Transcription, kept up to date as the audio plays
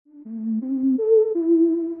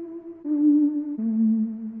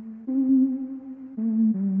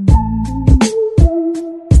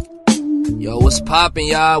what's poppin',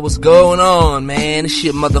 y'all? What's going on, man? It's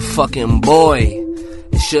your motherfucking boy.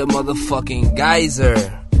 It's your motherfucking geyser.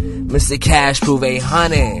 Mr. Cash Proof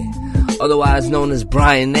 800. Otherwise known as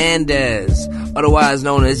Brian Nandez. Otherwise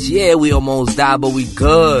known as, yeah, we almost died, but we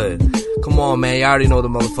good. Come on, man. You already know the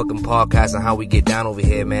motherfucking podcast and how we get down over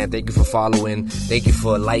here, man. Thank you for following. Thank you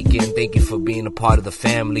for liking. Thank you for being a part of the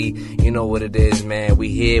family. You know what it is, man. We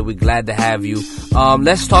here. We glad to have you.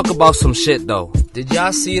 Let's talk about some shit, though. Did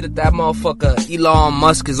y'all see that motherfucker Elon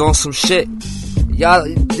Musk is on some shit?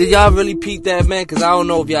 Did y'all really peep that, man? Because I don't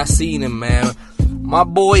know if y'all seen him, man. My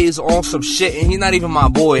boy is on some shit, and he's not even my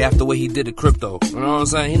boy after what he did to crypto. You know what I'm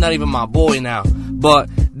saying? He's not even my boy now. But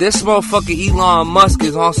this motherfucker Elon Musk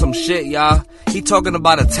is on some shit, y'all. He talking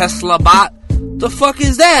about a Tesla bot. The fuck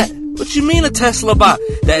is that? What you mean a Tesla bot?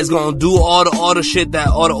 That is gonna do all the shit that,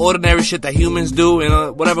 all the ordinary shit that humans do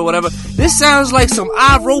and whatever. This sounds like some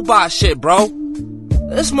iRobot shit, bro.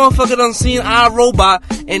 This motherfucker done seen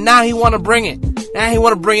iRobot, and now he wanna bring it. Now he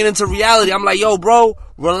wanna bring it into reality. I'm like, yo, bro,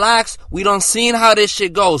 relax. We done seen how this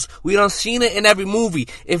shit goes. We done seen it in every movie.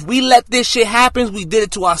 If we let this shit happen, we did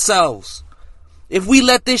it to ourselves. If we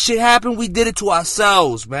let this shit happen, we did it to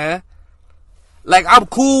ourselves, man. Like, I'm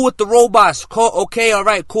cool with the robots. Okay,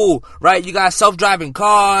 alright, cool. Right? You got self-driving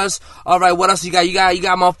cars. Alright, what else you got? You got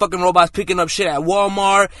motherfucking robots picking up shit at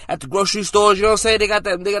Walmart, at the grocery stores. You know what I'm saying? They got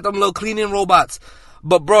them little cleaning robots.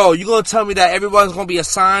 But, bro, you gonna tell me that everyone's gonna be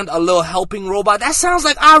assigned a little helping robot? That sounds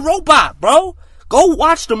like iRobot, bro. Go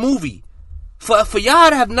watch the movie. For y'all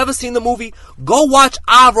that have never seen the movie, go watch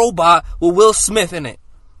iRobot with Will Smith in it.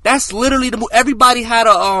 That's literally the movie. Everybody had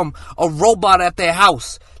a robot at their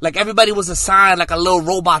house. Like, everybody was assigned like a little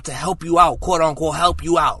robot to help you out, quote unquote, help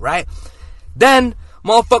you out, right? Then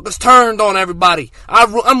motherfuckers turned on everybody.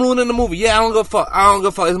 I'm ruining the movie. Yeah, I don't give a fuck.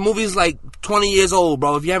 The movie's like 20 years old,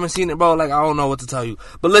 bro. If you haven't seen it, bro, like, I don't know what to tell you.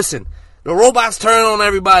 But listen, the robots turn on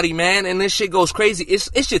everybody, man, and this shit goes crazy.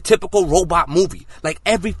 It's your typical robot movie. Like,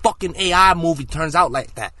 every fucking AI movie turns out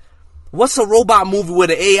like that. What's a robot movie where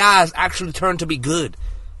the AI is actually turned to be good?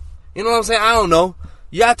 You know what I'm saying? I don't know.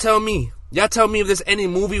 Y'all tell me. Y'all tell me if there's any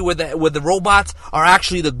movie where the robots are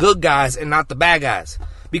actually the good guys and not the bad guys.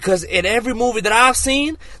 Because in every movie that I've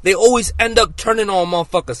seen, they always end up turning on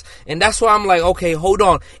motherfuckers. And that's why I'm like, okay, hold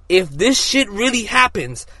on. If this shit really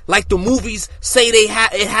happens, like the movies say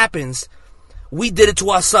it happens, we did it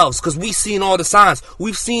to ourselves. Because we've seen all the signs.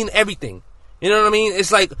 We've seen everything. You know what I mean?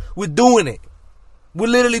 It's like, we're doing it. We're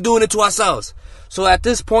literally doing it to ourselves. So at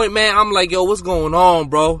this point, man, I'm like, yo, what's going on,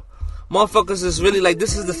 bro? Motherfuckers is really like,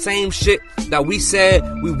 this is the same shit that we said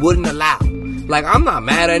we wouldn't allow. Like, I'm not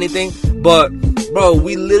mad at anything, but, bro,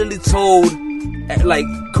 we literally told, like,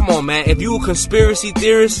 come on, man, if you a conspiracy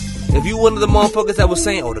theorist, if you one of the motherfuckers that was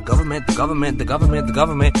saying, oh, the government,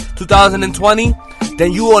 2020,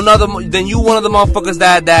 then you one of the motherfuckers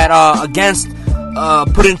that against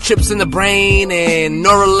putting chips in the brain and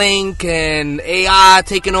Neuralink and AI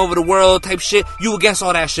taking over the world type shit. You against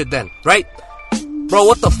all that shit then, right? Bro,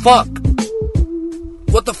 what the fuck?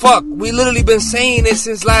 What the fuck? We literally been saying it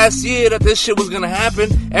since last year that this shit was gonna happen.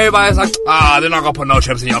 Everybody's like, they're not gonna put no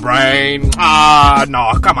chips in your brain.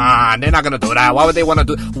 No, come on. They're not gonna do that. Why would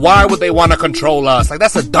they wanna control us? Like,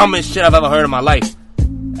 that's the dumbest shit I've ever heard in my life.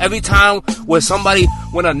 Every time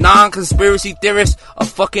when a non-conspiracy theorist, a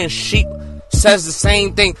fucking sheep, says the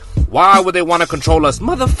same thing, why would they wanna control us?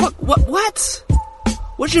 Motherfucker, what?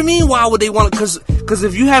 What you mean, why would they want to? Because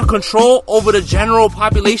if you have control over the general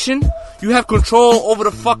population, you have control over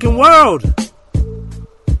the fucking world.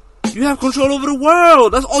 You have control over the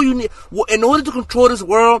world. That's all you need. In order to control this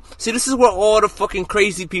world, see, this is where all the fucking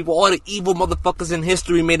crazy people, all the evil motherfuckers in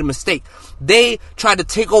history made a mistake. They tried to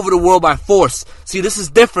take over the world by force. See, this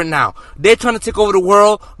is different now. They're trying to take over the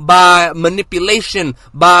world by manipulation,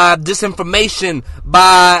 by disinformation,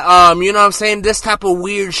 by, you know what I'm saying? This type of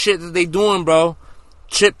weird shit that they doing, bro.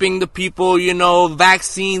 Chipping the people, you know,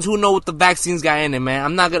 vaccines. Who know what the vaccines got in it, man?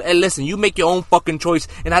 I'm not gonna... Hey, listen, you make your own fucking choice,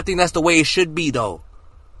 and I think that's the way it should be, though.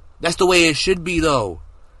 That's the way it should be, though.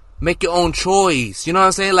 Make your own choice. You know what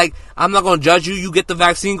I'm saying? Like, I'm not gonna judge you. You get the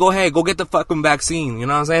vaccine, go ahead. Go get the fucking vaccine. You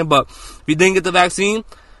know what I'm saying? But if you didn't get the vaccine, you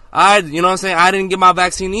know what I'm saying? I didn't get my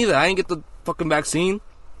vaccine either. I didn't get the fucking vaccine.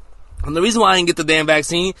 And the reason why I didn't get the damn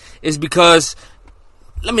vaccine is because...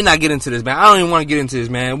 Let me not get into this, man. I don't even want to get into this,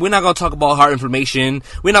 man. We're not going to talk about heart inflammation.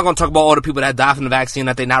 We're not going to talk about all the people that die from the vaccine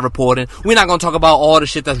that they're not reporting. We're not going to talk about all the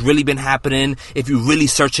shit that's really been happening. If you really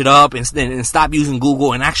search it up and stop using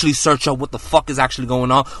Google and actually search up what the fuck is actually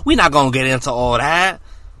going on. We're not going to get into all that.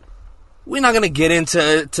 we're not gonna get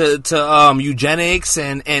into eugenics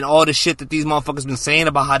and all the shit that these motherfuckers been saying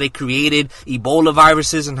about how they created Ebola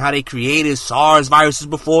viruses and how they created SARS viruses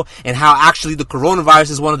before, and how actually the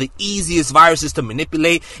coronavirus is one of the easiest viruses to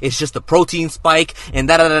manipulate. It's just a protein spike and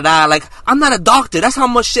da-da-da-da. Like, I'm not a doctor. That's how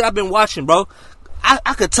much shit I've been watching, bro.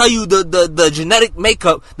 I could tell you the genetic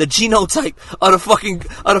makeup, the genotype of the fucking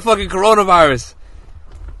coronavirus.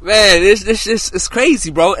 Man, this is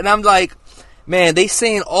crazy, bro. And I'm like, man, they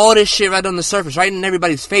saying all this shit right on the surface, right in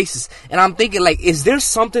everybody's faces. And I'm thinking, like, is there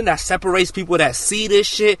something that separates people that see this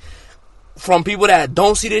shit from people that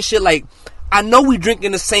don't see this shit? Like, I know we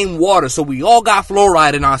drinking the same water, so we all got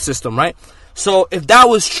fluoride in our system, right? So if that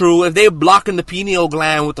was true, if they're blocking the pineal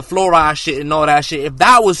gland with the fluoride shit and all that shit, if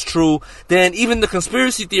that was true, then even the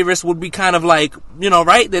conspiracy theorists would be kind of like, you know,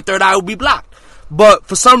 right? Their third eye would be blocked. But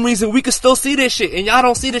for some reason, we can still see this shit, and y'all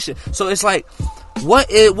don't see this shit. So it's like,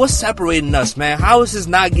 what's separating us, man? How is this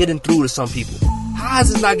not getting through to some people? How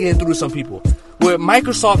is this not getting through to some people? Where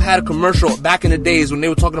Microsoft had a commercial back in the days when they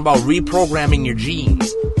were talking about reprogramming your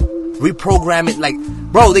genes. Reprogram it, like,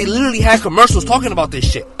 bro, they literally had commercials talking about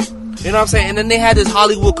this shit. You know what I'm saying? And then they had this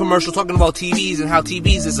Hollywood commercial talking about TVs and how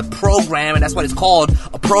TVs is a program, and that's what it's called,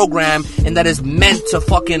 a program, and that is meant to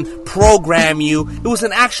fucking program you. It was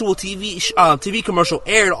an actual TV commercial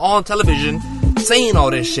aired on television saying all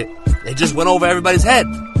this shit. It just went over everybody's head.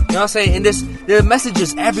 You know what I'm saying? And there are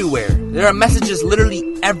messages everywhere. There are messages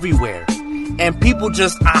literally everywhere. And people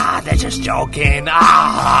just, they're just joking.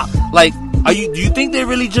 Like, do you think they're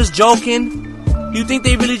really just joking? Do you think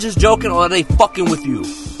they really just joking, or are they fucking with you?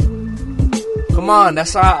 Come on,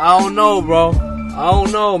 that's how, I don't know, bro. I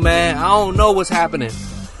don't know, man. I don't know what's happening.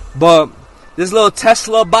 But this little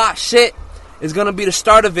Tesla bot shit is gonna be the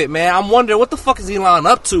start of it, man. I'm wondering, what the fuck is Elon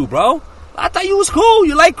up to, bro? I thought you was cool.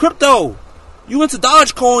 You like crypto. You went to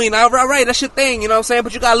Dogecoin. Right, that's your thing, you know what I'm saying?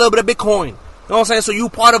 But you got a little bit of Bitcoin. You know what I'm saying? So you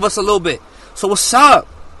part of us a little bit. So what's up?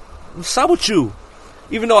 What's up with you?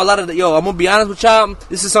 Even though a lot of I'm gonna be honest with y'all,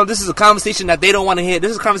 this is a conversation that they don't want to hear.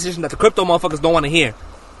 This is a conversation that the crypto motherfuckers don't want to hear.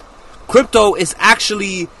 Crypto is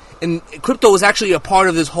actually a part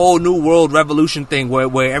of this whole new world revolution thing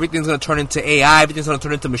where everything's going to turn into AI, everything's going to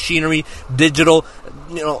turn into machinery, digital,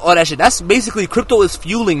 all that shit. That's basically, crypto is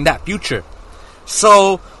fueling that future.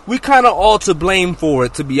 So we kind of all to blame for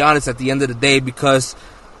it, to be honest, at the end of the day, because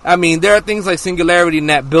I mean, there are things like Singularity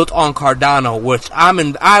Net built on Cardano, which I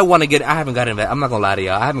haven't got invested. I'm not gonna lie to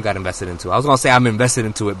y'all. I haven't got invested into. I was gonna say I'm invested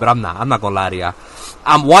into it, but I'm not. I'm not gonna lie to y'all.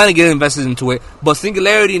 I'm wanting to get invested into it, but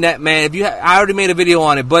Singularity Net, man. I already made a video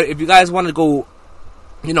on it, but if you guys want to go,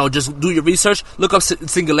 just do your research, look up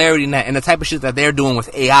Singularity Net and the type of shit that they're doing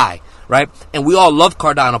with AI, right? And we all love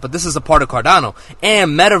Cardano, but this is a part of Cardano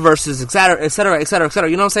and metaverses, etc., etc., etc., etc.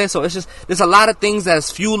 You know what I'm saying? So it's just, there's a lot of things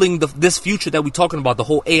that's fueling this future that we're talking about, the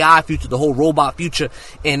whole AI future, the whole robot future,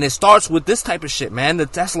 and it starts with this type of shit, man, the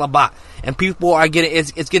Tesla bot, and people are getting,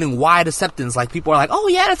 it's getting wide acceptance. Like, people are like, oh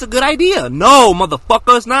yeah, that's a good idea. No,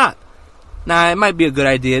 motherfucker, it's not. Nah, it might be a good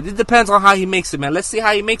idea. It depends on how he makes it, man. Let's see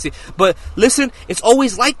how he makes it. But listen, it's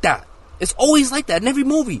always like that. It's always like that in every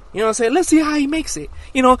movie. You know what I'm saying? Let's see how he makes it.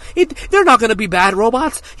 They're not going to be bad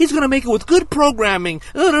robots. He's going to make it with good programming.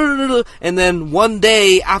 And then one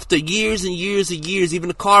day, after years and years and years, even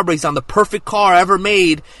the car breaks down. The perfect car ever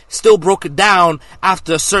made still broke it down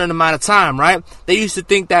after a certain amount of time, right? They used to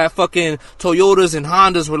think that fucking Toyotas and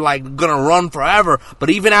Hondas were like going to run forever.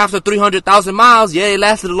 But even after 300,000 miles, yeah, it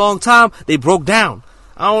lasted a long time, they broke down.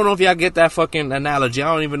 I don't know if y'all get that fucking analogy.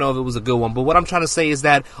 I don't even know if it was a good one. But what I'm trying to say is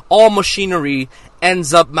that all machinery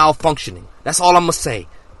ends up malfunctioning. That's all I'm going to say.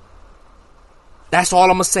 That's all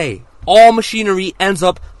I'm going to say. All machinery ends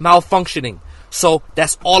up malfunctioning. So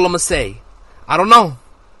that's all I'm going to say. I don't know.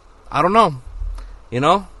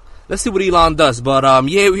 Let's see what Elon does. But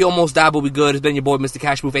yeah, we almost died, but we good. It's been your boy, Mr.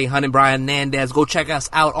 Cashproof 800, Brian Nandez. Go check us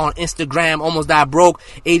out on Instagram, Almost Died Broke,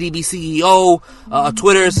 ADB CEO.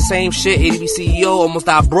 Twitter is the same shit, ADB CEO, Almost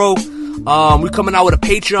Died Broke. We're coming out with a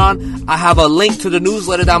Patreon. I have a link to the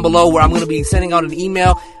newsletter down below where I'm going to be sending out an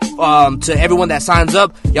email to everyone that signs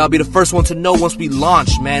up. Y'all be the first one to know once we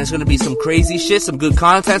launch, man. It's going to be some crazy shit, some good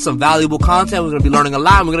content, some valuable content. We're going to be learning a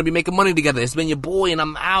lot, and we're going to be making money together. It's been your boy, and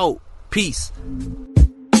I'm out. Peace.